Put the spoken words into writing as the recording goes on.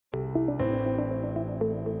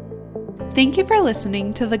Thank you for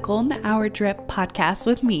listening to the Golden Hour Drip podcast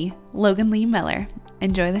with me, Logan Lee Miller.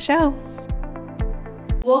 Enjoy the show.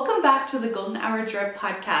 Welcome back to the Golden Hour Drip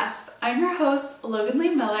podcast. I'm your host, Logan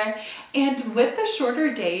Lee Miller, and with the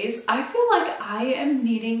shorter days, I feel like I am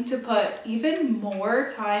needing to put even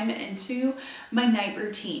more time into my night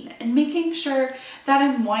routine and making sure that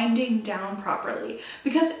I'm winding down properly,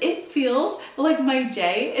 because it feels like my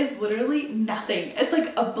day is literally nothing. It's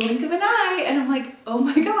like a blink of an eye and I'm like, oh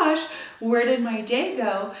my gosh, where did my day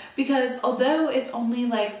go? Because although it's only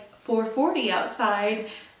like 4:40 outside,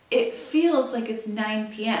 it feels like it's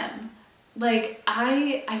 9 p.m. Like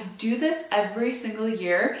I do this every single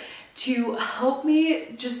year to help me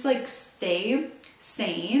just like stay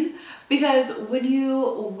sane, because when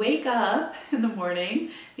you wake up in the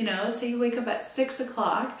morning, say you wake up at 6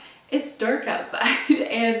 o'clock, it's dark outside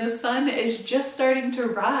and the sun is just starting to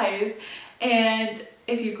rise. And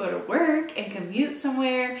if you go to work and commute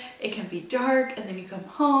somewhere, it can be dark, and then you come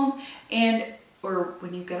home or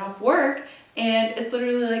when you get off work, and it's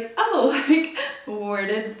literally like, oh, like, where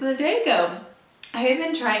did the day go? I have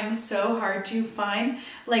been trying so hard to find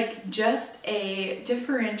like just a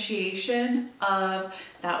differentiation of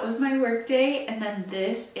that was my work day, and then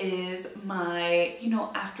this is my,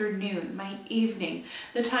 afternoon, my evening,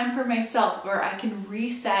 the time for myself where I can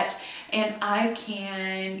reset and I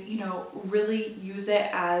can, really use it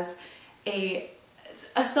as a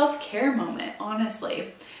self-care moment,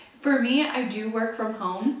 honestly. For me, I do work from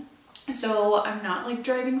home. So I'm not like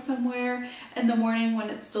driving somewhere in the morning when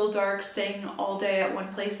it's still dark, staying all day at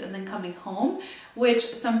one place and then coming home, which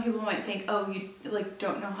some people might think, oh, you like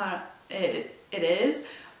don't know how it is.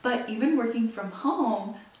 But even working from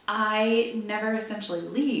home, I never essentially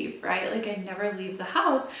leave, right? Like I never leave the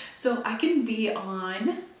house. So I can be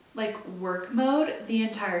on like work mode the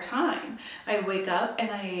entire time. I wake up and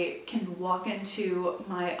I can walk into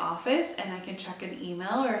my office and I can check an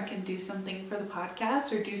email, or I can do something for the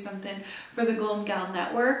podcast, or do something for the Golden Gal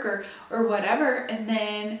Network, or whatever. And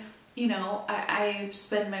then, I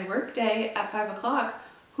spend my work day at 5 o'clock.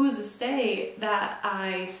 Who's to say that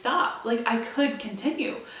I stop? Like I could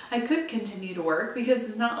continue to work, because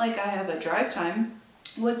it's not like I have a drive time.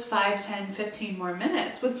 What's 5, 10, 15 more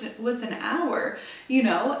minutes? What's an hour,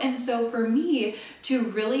 And so for me to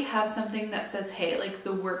really have something that says, hey, like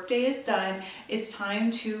the workday is done, it's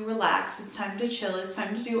time to relax, it's time to chill, it's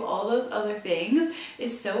time to do all those other things,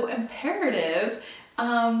 is so imperative.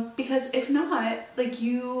 Because if not, like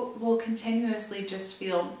you will continuously just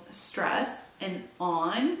feel stress and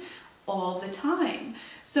on all the time.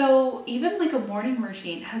 So even like a morning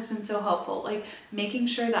routine has been so helpful, like making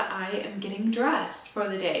sure that I am getting dressed for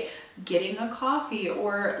the day, getting a coffee,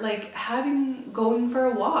 or like going for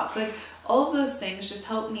a walk. Like all of those things just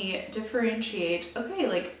help me differentiate, okay,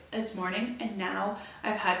 like it's morning and now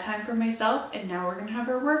I've had time for myself, and now we're gonna have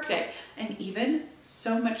our work day, and even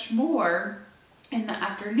so much more in the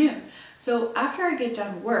afternoon. So after I get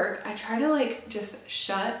done work, I try to like just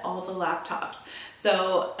shut all the laptops.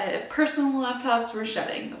 So personal laptops were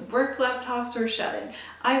shutting, work laptops were shutting,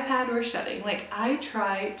 iPad were shutting. Like I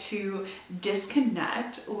try to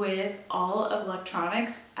disconnect with all of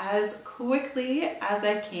electronics as quickly as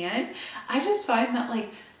I can. I just find that like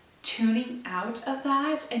tuning out of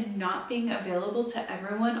that and not being available to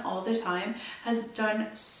everyone all the time has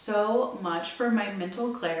done so much for my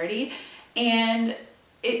mental clarity. And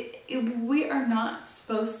we are not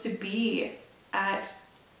supposed to be at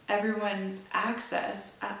everyone's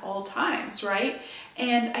access at all times, right?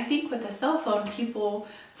 And I think with a cell phone, people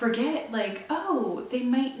forget like, oh, they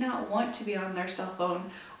might not want to be on their cell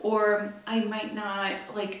phone, or I might not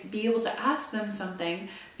like be able to ask them something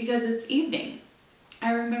because it's evening.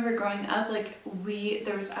 I remember growing up, like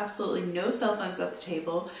there was absolutely no cell phones at the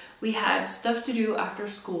table. We had stuff to do after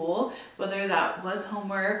school, whether that was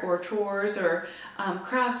homework or chores or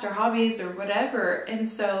crafts or hobbies or whatever. And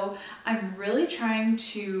so I'm really trying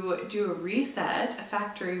to do a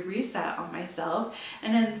factory reset on myself.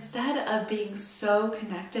 And instead of being so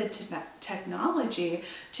connected to technology,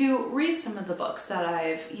 to read some of the books that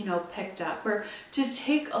I've, picked up, or to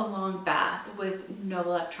take a long bath with no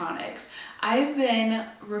electronics. I've been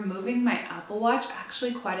removing my Apple Watch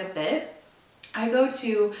actually quite a bit. I go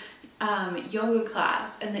to yoga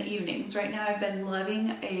class in the evenings. Right now I've been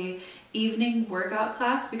loving a evening workout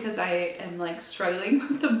class because I am like struggling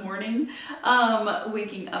with the morning,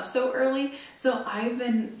 waking up so early. So I've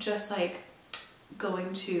been just like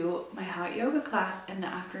going to my hot yoga class in the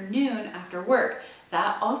afternoon after work.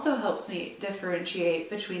 That also helps me differentiate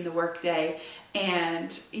between the workday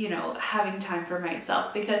and, having time for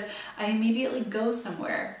myself, because I immediately go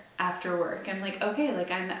somewhere after work. I'm like, okay,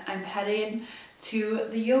 like I'm headed to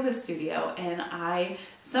the yoga studio, and I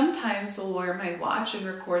sometimes will wear my watch and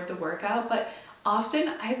record the workout, but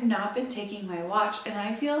often I've not been taking my watch, and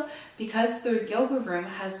I feel because the yoga room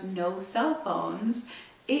has no cell phones,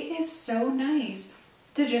 it is so nice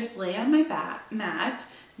to just lay on my mat,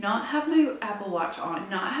 not have my Apple Watch on,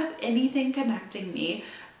 not have anything connecting me,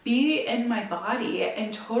 be in my body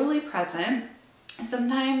and totally present.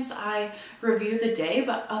 Sometimes I review the day,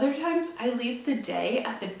 but other times I leave the day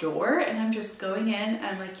at the door and I'm just going in and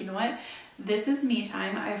I'm like, you know what? This is me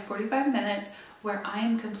time. I have 45 minutes where I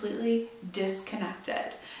am completely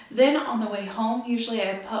disconnected. Then on the way home, usually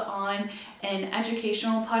I put on an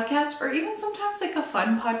educational podcast, or even sometimes like a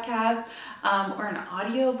fun podcast, or an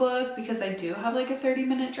audio book, because I do have like a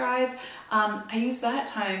 30-minute drive. I use that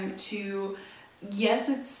time to, yes,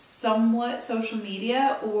 it's somewhat social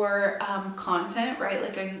media or content, right?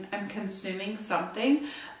 Like I'm consuming something,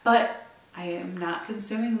 but I am not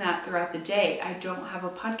consuming that throughout the day. I don't have a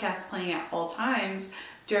podcast playing at all times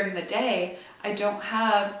during the day. I don't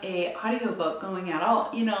have a audiobook going at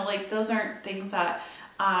all. You know, like those aren't things that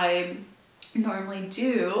I normally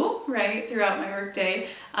do, right, throughout my workday.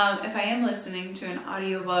 If I am listening to an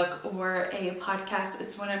audiobook or a podcast,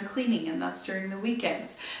 it's when I'm cleaning, and that's during the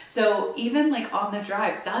weekends. So even like on the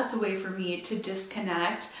drive, that's a way for me to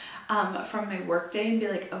disconnect from my workday and be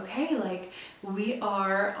like, okay, like we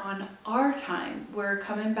are on our time. We're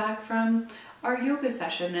coming back from our yoga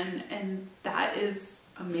session, and that is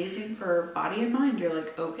amazing for body and mind. You're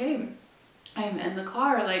like, okay, I'm in the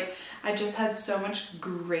car. Like I just had so much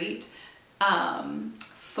great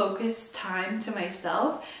focused time to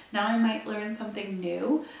myself. Now I might learn something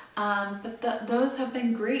new, but those have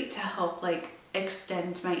been great to help like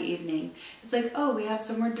extend my evening. It's like, oh, we have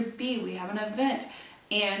somewhere to be, we have an event,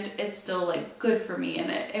 and it's still like good for me,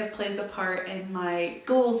 and it plays a part in my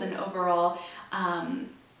goals and overall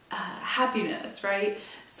happiness, right?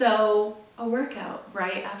 So a workout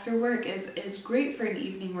right after work is great for an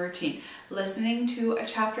evening routine. Listening to a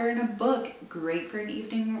chapter in a book, great for an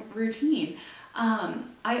evening routine.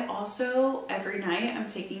 I also, every night, I'm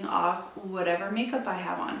taking off whatever makeup I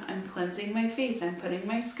have on. I'm cleansing my face. I'm putting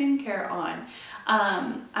my skincare on.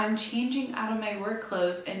 I'm changing out of my work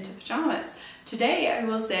clothes into pajamas. Today, I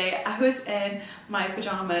will say, I was in my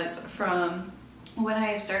pajamas from when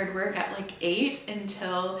I started work at like 8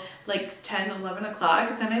 until like 10, 11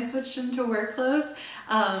 o'clock. Then I switched into work clothes.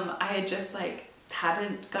 I had just like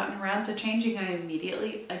hadn't gotten around to changing. I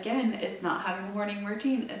immediately, again, it's not having a morning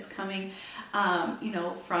routine. It's coming, you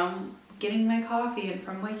know, from getting my coffee and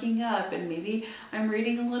from waking up, and maybe I'm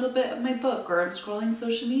reading a little bit of my book or I'm scrolling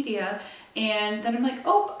social media, and then I'm like,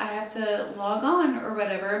 oh, I have to log on or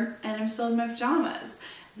whatever, and I'm still in my pajamas.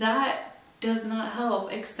 That does not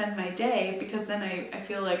help extend my day, because then I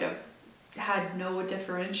feel like I've had no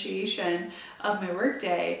differentiation of my work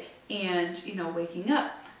day and, you know, waking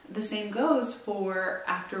up. The same goes for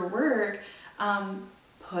after work,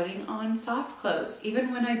 putting on soft clothes.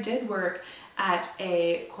 Even when I did work at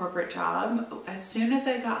a corporate job, as soon as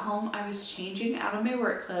I got home, I was changing out of my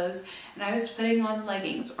work clothes and I was putting on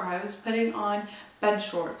leggings, or I was putting on bed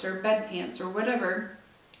shorts or bed pants or whatever.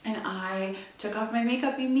 And I took off my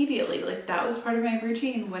makeup immediately. Like that was part of my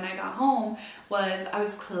routine when I got home, was I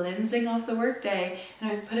was cleansing off the workday and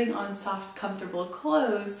I was putting on soft, comfortable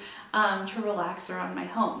clothes to relax around my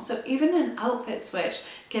home. So even an outfit switch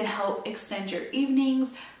can help extend your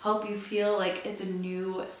evenings, help you feel like it's a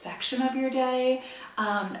new section of your day.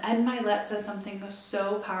 Ed Milet says something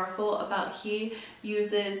so powerful about, he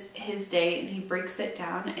uses his day and he breaks it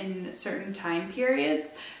down in certain time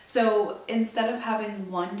periods. So instead of having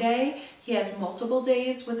one day, he has multiple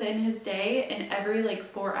days within his day, and every like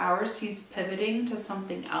 4 hours he's pivoting to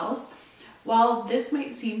something else. While this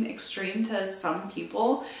might seem extreme to some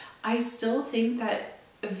people, I still think that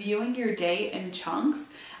viewing your day in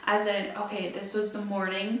chunks, as in, okay, this was the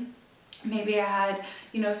morning, maybe I had,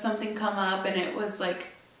 you know, something come up and it was like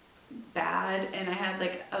bad and I had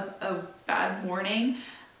like a bad morning.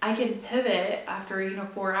 I can pivot after, you know,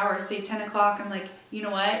 4 hours, say 10 o'clock. I'm like, you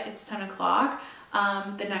know what, it's 10 o'clock.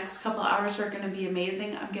 The next couple hours are going to be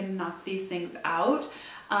amazing. I'm going to knock these things out.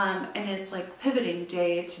 And it's like pivoting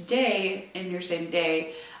day to day in your same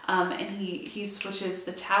day. And he switches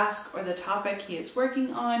the task or the topic he is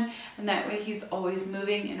working on, and that way he's always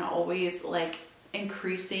moving and always like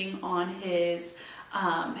increasing on his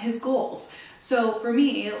goals. So for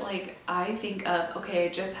me, like I think of, okay, I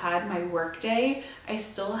just had my work day. I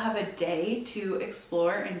still have a day to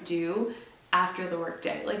explore and do after the work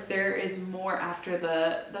day. Like there is more after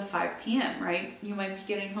the 5 p.m., right? You might be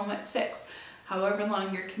getting home at 6. however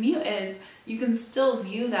long your commute is, you can still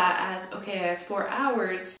view that as, okay, I have 4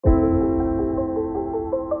 hours.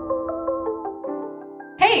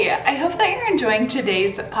 Hey, I hope that you're enjoying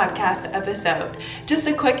today's podcast episode. Just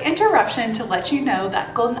a quick interruption to let you know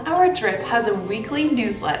that Golden Hour Drip has a weekly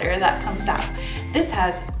newsletter that comes out. This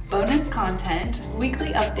has bonus content,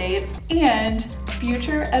 weekly updates, and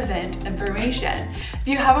future event information. If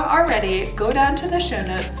you haven't already, go down to the show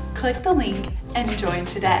notes, click the link, and join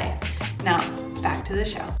today. Now, back to the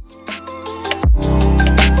show.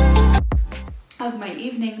 Of my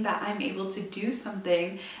evening that I'm able to do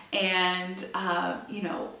something and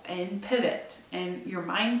and pivot and your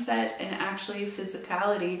mindset and actually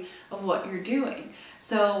physicality of what you're doing.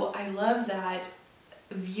 So I love that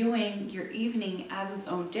viewing your evening as its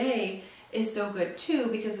own day is so good too,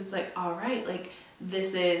 because it's like, all right, like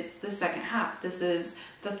this is the second half, this is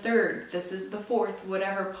the third, this is the fourth,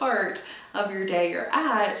 whatever part of your day you're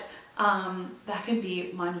at. That can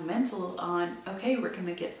be monumental on, okay, we're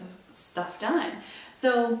gonna get some stuff done.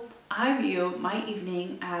 So I view my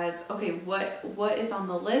evening as, okay, what is on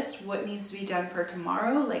the list, what needs to be done for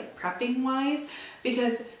tomorrow, like prepping wise,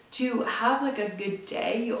 because to have like a good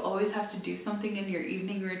day, you always have to do something in your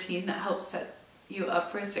evening routine that helps set you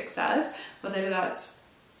up for success, whether that's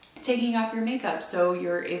taking off your makeup so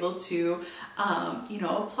you're able to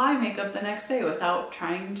apply makeup the next day without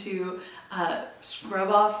trying to scrub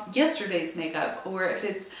off yesterday's makeup, or if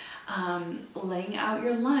it's laying out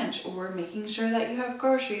your lunch, or making sure that you have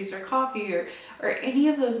groceries or coffee or any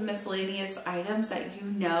of those miscellaneous items that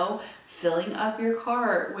filling up your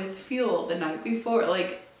car with fuel the night before.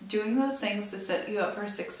 Like doing those things to set you up for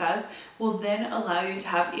success will then allow you to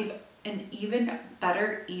have an even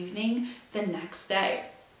better evening the next day.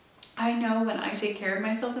 I know when I take care of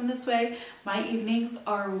myself in this way, my evenings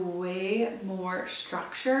are way more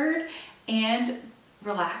structured and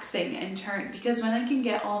relaxing in turn, because when I can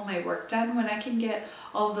get all my work done, when I can get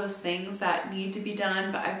all those things that need to be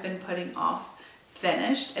done but I've been putting off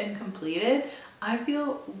finished and completed, I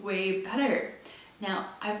feel way better. Now,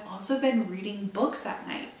 I've also been reading books at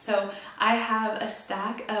night. So I have a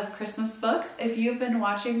stack of Christmas books. If you've been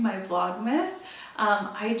watching my Vlogmas,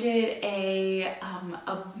 I did a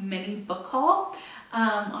mini book haul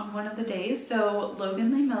on one of the days. So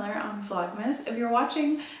Logan Lee Miller on Vlogmas. If you're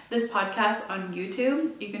watching this podcast on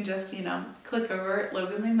YouTube, you can just, click over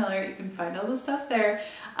Logan Lee Miller. You can find all the stuff there.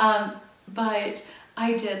 But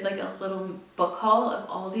I did like a little book haul of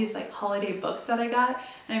all these like holiday books that I got,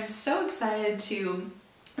 and I'm so excited to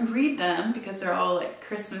read them because they're all like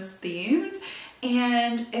Christmas themed.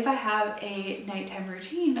 And if I have a nighttime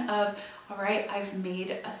routine of, all right, I've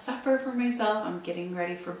made a supper for myself, I'm getting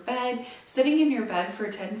ready for bed, sitting in your bed for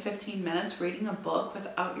 10-15 minutes reading a book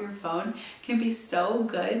without your phone can be so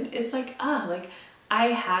good. It's like, I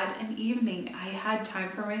had an evening, I had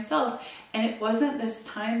time for myself, and it wasn't this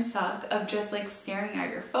time suck of just like staring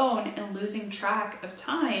at your phone and losing track of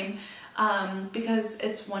time because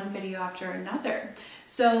it's one video after another.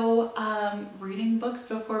 So reading books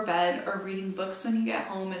before bed or reading books when you get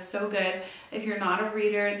home is so good. If you're not a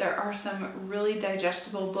reader, there are some really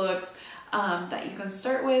digestible books that you can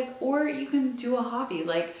start with, or you can do a hobby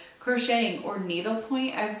like crocheting or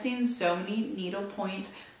needlepoint. I've seen so many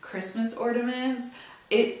needlepoint Christmas ornaments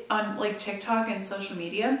on like TikTok and social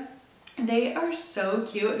media. They are so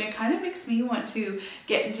cute, and it kind of makes me want to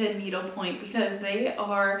get into needlepoint because they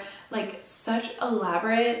are like such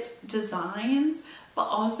elaborate designs, but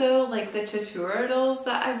also like the tutorials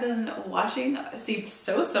that I've been watching seem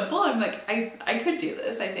so simple. I'm like, I could do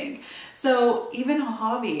this, I think. So even a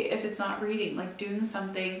hobby, if it's not reading, like doing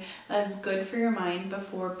something that's good for your mind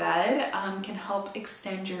before bed can help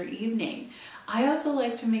extend your evening. I also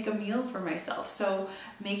like to make a meal for myself. So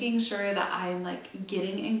making sure that I'm like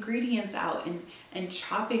getting ingredients out and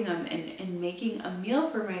chopping them and making a meal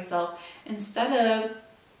for myself instead of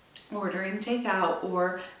ordering takeout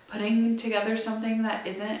or putting together something that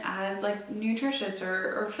isn't as like nutritious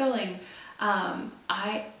or filling.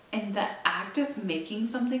 And the act of making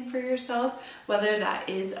something for yourself, whether that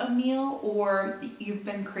is a meal or you've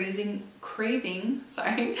been craving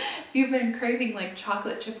like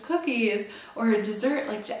chocolate chip cookies or a dessert,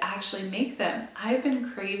 like to actually make them. I've been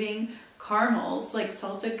craving caramels, like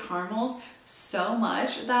salted caramels, so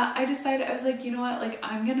much that I decided, I was like, you know what, like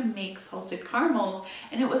I'm gonna make salted caramels.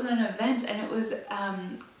 And it was an event, and it was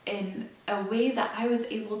in a way that I was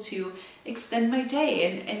able to extend my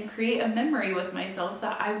day and create a memory with myself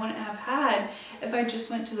that I wouldn't have had if I just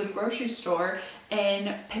went to the grocery store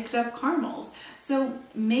and picked up caramels. So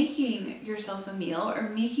making yourself a meal, or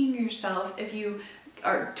making yourself, if you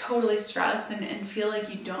are totally stressed and feel like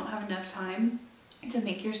you don't have enough time to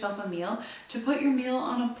make yourself a meal, to put your meal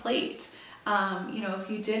on a plate. You know, if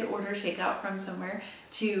you did order takeout from somewhere,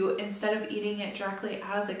 to instead of eating it directly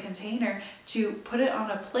out of the container, to put it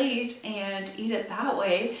on a plate and eat it that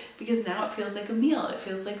way, because now it feels like a meal. It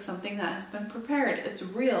feels like something that has been prepared. It's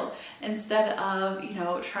real, instead of, you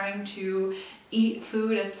know, trying to eat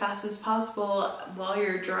food as fast as possible while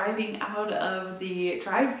you're driving out of the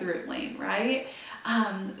drive-through lane, right?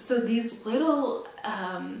 So these little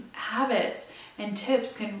habits and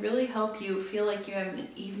tips can really help you feel like you have an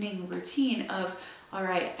evening routine of, all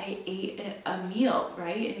right, I ate a meal,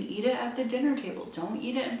 right? And eat it at the dinner table. Don't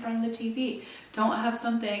eat it in front of the TV. Don't have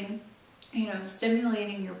something, you know,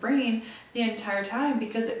 stimulating your brain the entire time,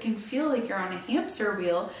 because it can feel like you're on a hamster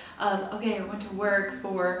wheel of, okay, I went to work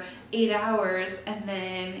for 8 hours and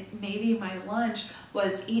then maybe my lunch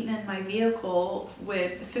was eaten in my vehicle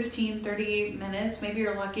with 15-30 minutes. Maybe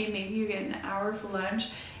you're lucky, maybe you get an hour for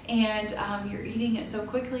lunch, and you're eating it so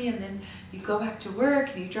quickly, and then you go back to work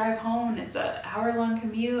and you drive home and it's an hour-long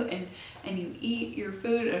commute, and you eat your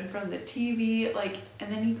food in front of the TV, like,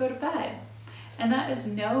 and then you go to bed. And that is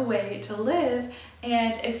no way to live.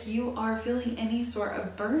 And if you are feeling any sort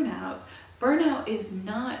of burnout, burnout is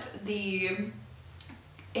not it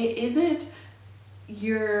isn't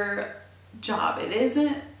your job. It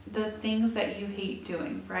isn't the things that you hate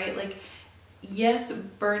doing, right? Like, yes,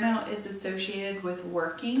 burnout is associated with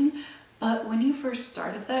working, but when you first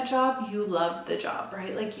started that job, you loved the job,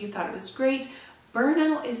 right? Like, you thought it was great.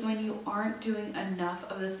 Burnout is when you aren't doing enough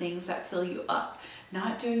of the things that fill you up,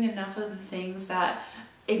 not doing enough of the things that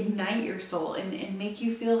ignite your soul and make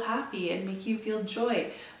you feel happy and make you feel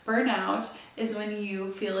joy. Burnout is when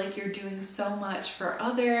you feel like you're doing so much for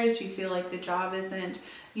others, you feel like the job isn't,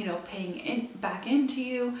 you know, paying back into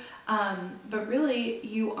you, but really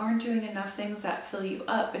you aren't doing enough things that fill you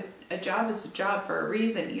up. A job is a job for a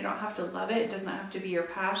reason. You don't have to love it. It doesn't have to be your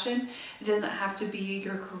passion. It doesn't have to be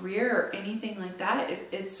your career or anything like that.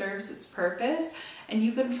 It serves its purpose, and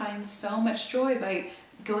you can find so much joy by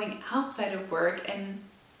going outside of work and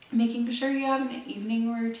making sure you have an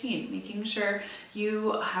evening routine, making sure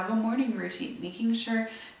you have a morning routine, making sure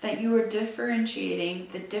that you are differentiating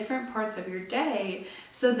the different parts of your day,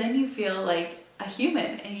 so then you feel like a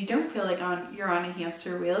human and you don't feel like you're on a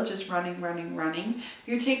hamster wheel just running.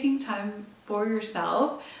 You're taking time for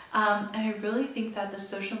yourself, and I really think that the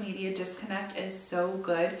social media disconnect is so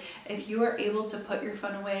good. If you are able to put your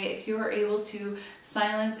phone away, if you are able to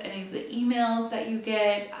silence any of the emails that you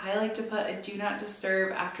get, I like to put a do not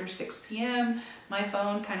disturb after 6 p.m. My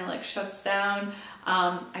phone kind of like shuts down.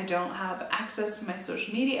 I don't have access to my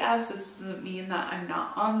social media apps. This doesn't mean that I'm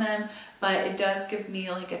not on them, but it does give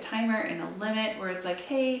me like a timer and a limit where it's like,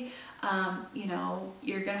 hey, you know,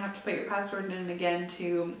 you're gonna have to put your password in again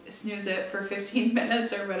to snooze it for 15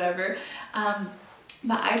 minutes or whatever.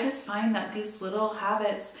 But I just find that these little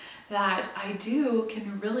habits that I do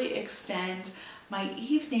can really extend my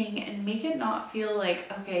evening and make it not feel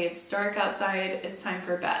like, okay, it's dark outside, it's time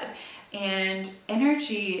for bed. And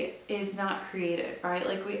energy is not created, right?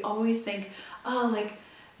 Like, we always think, oh, like,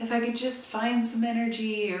 if I could just find some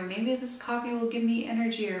energy, or maybe this coffee will give me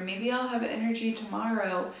energy, or maybe I'll have energy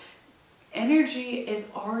tomorrow. Energy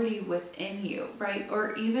is already within you, right?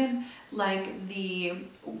 Or even like the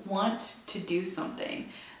want to do something.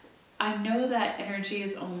 I know that energy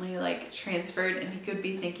is only like transferred, and you could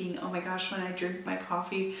be thinking, oh my gosh, when I drink my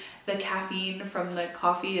coffee, the caffeine from the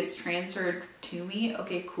coffee is transferred to me.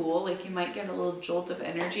 Okay, cool. Like, you might get a little jolt of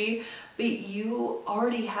energy, but you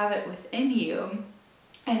already have it within you.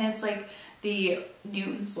 And it's like the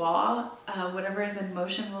Newton's law, whatever is in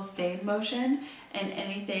motion will stay in motion, and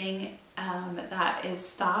anything that is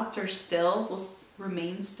stopped or still will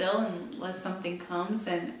remain still unless something comes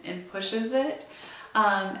and pushes it.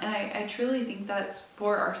 And I truly think that's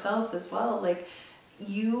for ourselves as well. Like,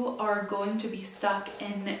 you are going to be stuck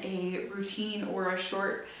in a routine or a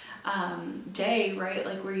short day, right?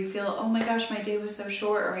 Like, where you feel, oh my gosh, my day was so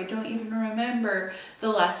short, or I don't even remember the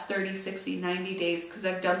last 30, 60, 90 days because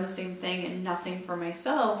I've done the same thing and nothing for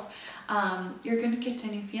myself. You're going to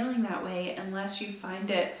continue feeling that way unless you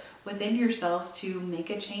find it within yourself to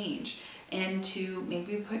make a change, and to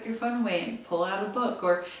maybe put your phone away and pull out a book,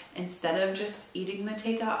 or instead of just eating the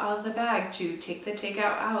takeout out of the bag, to take the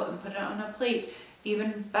takeout out and put it on a plate.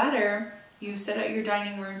 Even better, you sit at your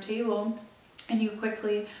dining room table and you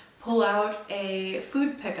quickly pull out a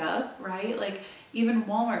food pickup, right? Like, even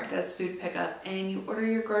Walmart does food pickup, and you order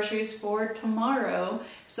your groceries for tomorrow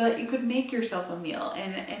so that you could make yourself a meal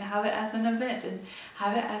and have it as an event and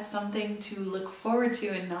have it as something to look forward to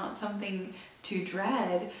and not something to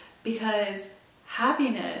dread. Because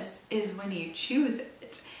happiness is when you choose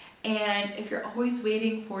it. And if you're always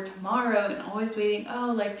waiting for tomorrow and always waiting,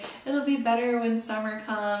 oh, like it'll be better when summer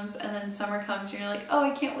comes, and then summer comes and you're like, oh,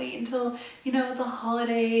 I can't wait until, you know, the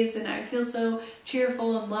holidays and I feel so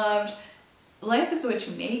cheerful and loved. Life is what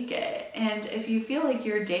you make it. And if you feel like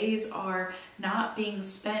your days are not being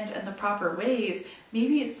spent in the proper ways,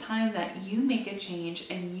 maybe it's time that you make a change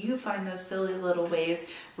and you find those silly little ways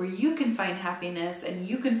where you can find happiness, and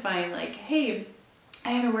you can find like, hey, I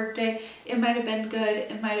had a work day. It might have been good,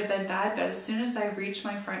 it might have been bad, but as soon as I reach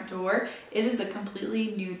my front door, it is a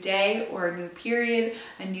completely new day or a new period,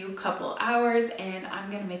 a new couple hours, and I'm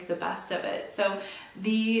gonna make the best of it. So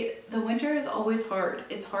the winter is always hard.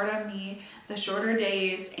 It's hard on me. The shorter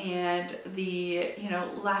days and the, you know,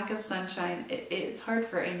 lack of sunshine, it's hard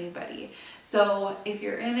for anybody. So if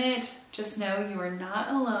you're in it, just know you are not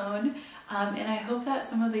alone. And I hope that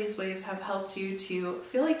some of these ways have helped you to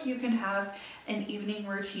feel like you can have an evening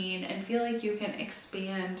routine and feel like you can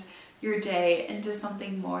expand your day into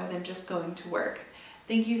something more than just going to work.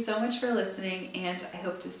 Thank you so much for listening, and I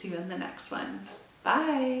hope to see you in the next one.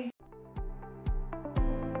 Bye.